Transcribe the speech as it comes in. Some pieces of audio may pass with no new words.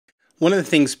One of the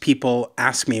things people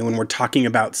ask me when we're talking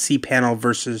about cPanel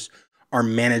versus our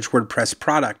managed WordPress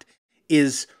product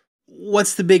is,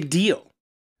 what's the big deal,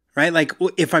 right? Like,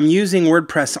 if I'm using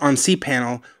WordPress on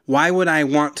cPanel, why would I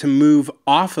want to move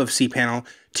off of cPanel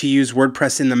to use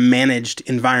WordPress in the managed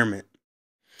environment?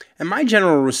 And my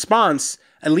general response,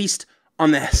 at least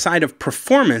on the side of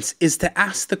performance, is to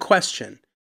ask the question,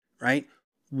 right?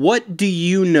 What do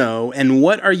you know and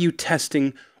what are you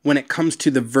testing when it comes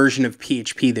to the version of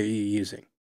PHP that you're using?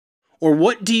 Or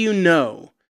what do you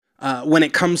know when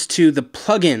it comes to the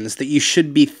plugins that you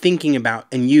should be thinking about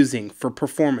and using for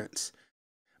performance?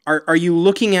 Are you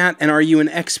looking at and are you an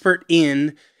expert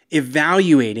in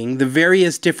evaluating the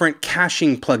various different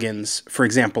caching plugins, for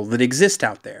example, that exist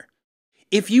out there?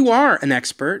 If you are an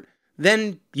expert,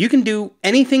 then you can do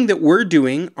anything that we're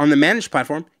doing on the managed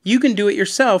platform. You can do it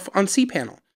yourself on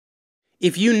cPanel.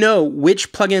 If you know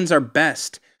which plugins are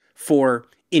best for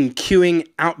enqueuing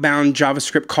outbound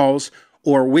JavaScript calls,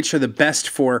 or which are the best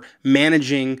for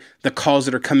managing the calls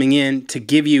that are coming in to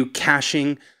give you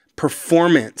caching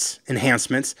performance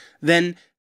enhancements, then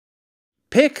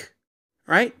pick,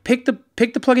 right? Pick the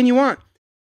plugin you want.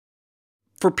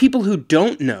 For people who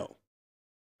don't know,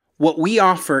 what we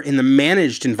offer in the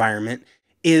managed environment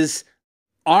is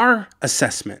our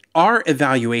assessment, our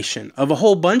evaluation of a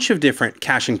whole bunch of different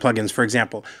caching plugins, for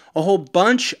example, a whole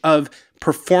bunch of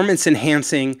performance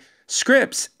enhancing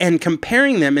scripts, and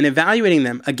comparing them and evaluating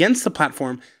them against the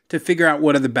platform to figure out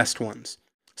what are the best ones.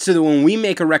 So that when we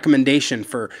make a recommendation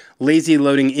for lazy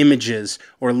loading images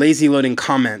or lazy loading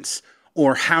comments,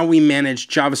 or how we manage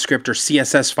JavaScript or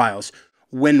CSS files,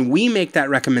 when we make that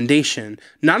recommendation,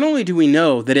 not only do we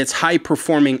know that it's high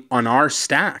performing on our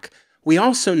stack, we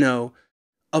also know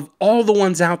of all the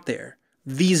ones out there,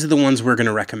 these are the ones we're going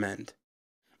to recommend.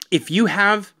 If you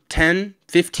have 10,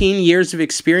 15 years of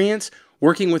experience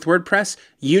working with WordPress,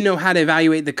 you know how to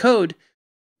evaluate the code,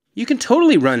 you can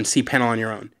totally run cPanel on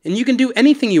your own, and you can do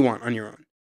anything you want on your own.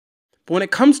 But when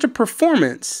it comes to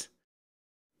performance,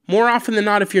 more often than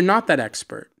not, if you're not that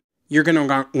expert, you're going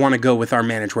to want to go with our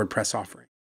managed WordPress offering.